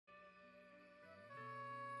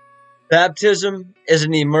Baptism is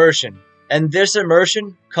an immersion, and this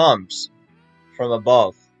immersion comes from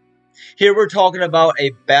above. Here we're talking about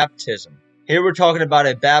a baptism. Here we're talking about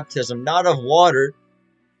a baptism not of water,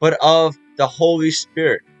 but of the Holy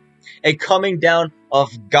Spirit. A coming down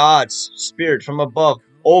of God's Spirit from above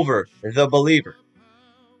over the believer.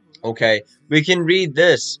 Okay, we can read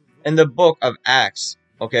this in the book of Acts.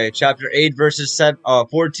 Okay, chapter 8, verses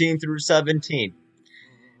 14 through 17.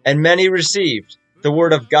 And many received the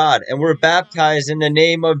word of God and were baptized in the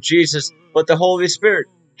name of Jesus, but the Holy Spirit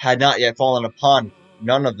had not yet fallen upon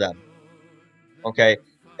none of them. Okay,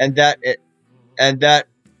 and that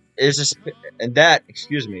is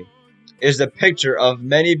is the picture of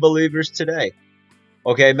many believers today.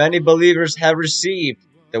 Okay, many believers have received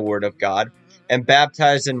the word of God and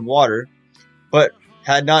baptized in water, but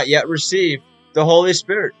had not yet received the Holy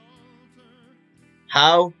Spirit.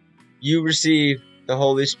 How you receive the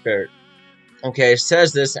Holy Spirit? Okay, it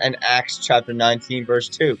says this in Acts chapter 19, verse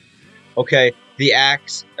 2. Okay, the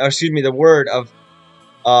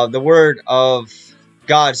word of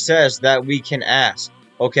God says that we can ask.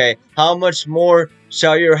 Okay, how much more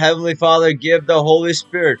shall your heavenly Father give the Holy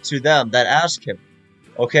Spirit to them that ask him?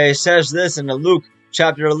 Okay, it says this in Luke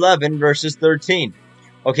chapter 11, verses 13.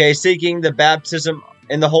 Okay, seeking the baptism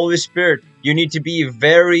in the Holy Spirit, you need to be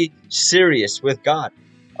very serious with God.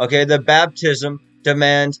 Okay, the baptism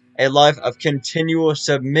demands a life of continual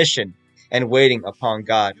submission and waiting upon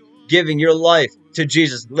God, giving your life to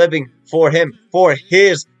Jesus, living for him, for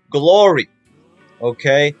his glory.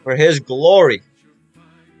 Okay, for his glory.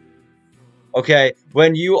 Okay,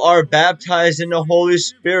 when you are baptized in the Holy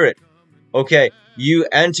Spirit, okay, you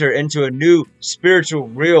enter into a new spiritual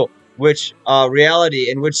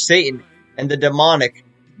reality in which Satan and the demonic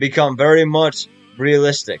become very much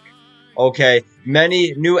realistic. Okay,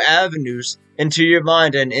 many new avenues into your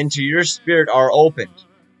mind and into your spirit are opened.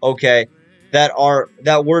 Okay, that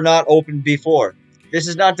were not opened before. This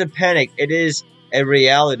is not to panic, it is a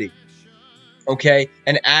reality. Okay,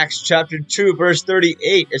 in Acts chapter 2, verse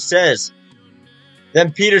 38, it says,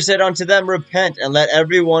 Then Peter said unto them, Repent, and let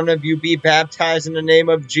every one of you be baptized in the name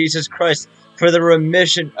of Jesus Christ for the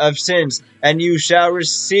remission of sins, and you shall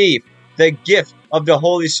receive the gift of the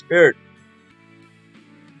Holy Spirit.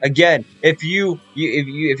 Again, if you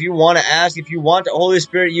want to ask, if you want the Holy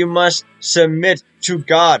Spirit, you must submit to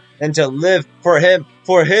God and to live for him,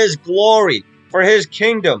 for his glory, for his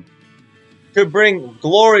kingdom, to bring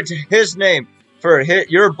glory to his name. For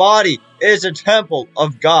your body is a temple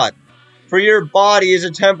of God. For your body is a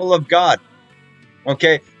temple of God.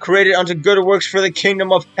 Okay, created unto good works for the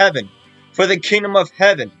kingdom of heaven. For the kingdom of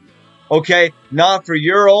heaven. Okay, not for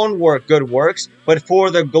your own good works, but for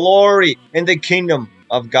the glory in the kingdom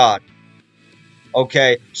of God.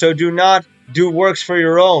 Okay, so do not do works for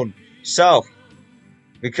your own self,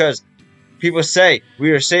 because people say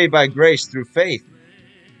we are saved by grace through faith,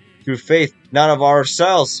 not of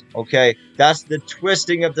ourselves. Okay, that's the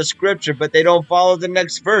twisting of the scripture, but they don't follow the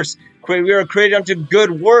next verse. We are created unto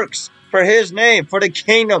good works for his name, for the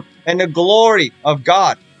kingdom and the glory of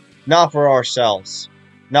God, not for ourselves,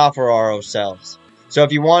 not for our own selves. So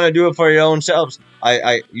if you want to do it for your own selves,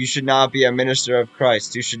 you should not be a minister of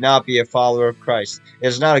Christ. You should not be a follower of Christ.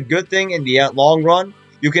 It's not a good thing in the long run.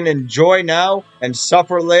 You can enjoy now and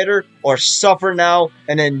suffer later, or suffer now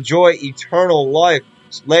and enjoy eternal life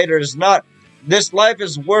later. Is not. This life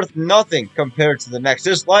is worth nothing compared to the next.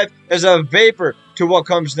 This life is a vapor to what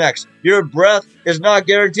comes next. Your breath is not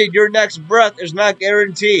guaranteed. Your next breath is not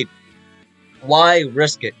guaranteed. Why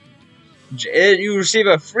risk it? You receive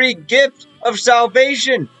a free gift of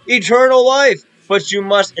salvation, eternal life, but you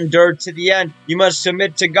must endure to the end. You must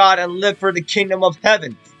submit to God and live for the kingdom of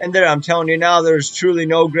heaven. And there, I'm telling you now, there is truly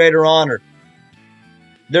no greater honor.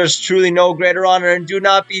 There's truly no greater honor. And do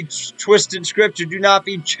not be twisting scripture. Do not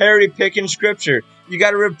be cherry picking scripture. You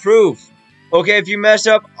got to reprove. Okay, if you mess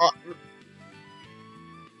up,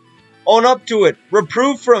 own up to it.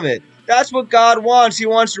 Reprove from it. That's what God wants. He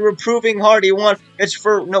wants a reproving heart.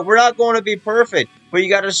 We're not going to be perfect, but you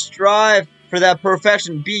got to strive for that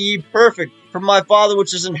perfection. Be ye perfect, for my Father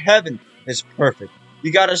which is in heaven is perfect.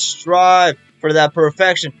 You got to strive for that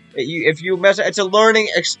perfection. If you mess up, it's a learning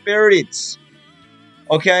experience.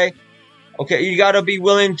 Okay, you got to be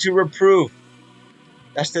willing to reprove.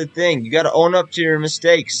 That's the thing. You got to own up to your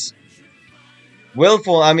mistakes.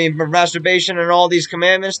 For masturbation and all these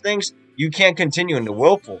commandments things, you can't continue in the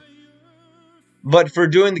willful. But for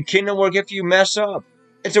doing the kingdom work, if you mess up,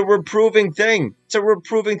 it's a reproving thing.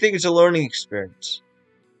 It's a learning experience.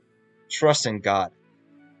 Trust in God.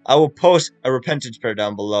 I will post a repentance prayer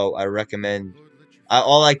down below. I recommend.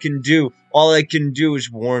 All I can do is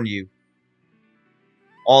warn you.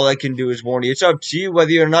 All I can do is warn you. It's up to you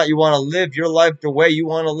whether or not you want to live your life the way you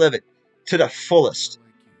want to live it, to the fullest.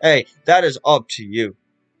 Hey, that is up to you.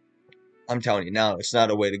 I'm telling you now, it's not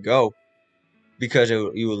a way to go, because it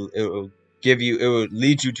will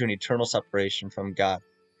lead you to an eternal separation from God.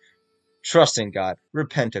 Trust in God.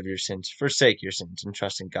 Repent of your sins. Forsake your sins and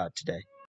trust in God today.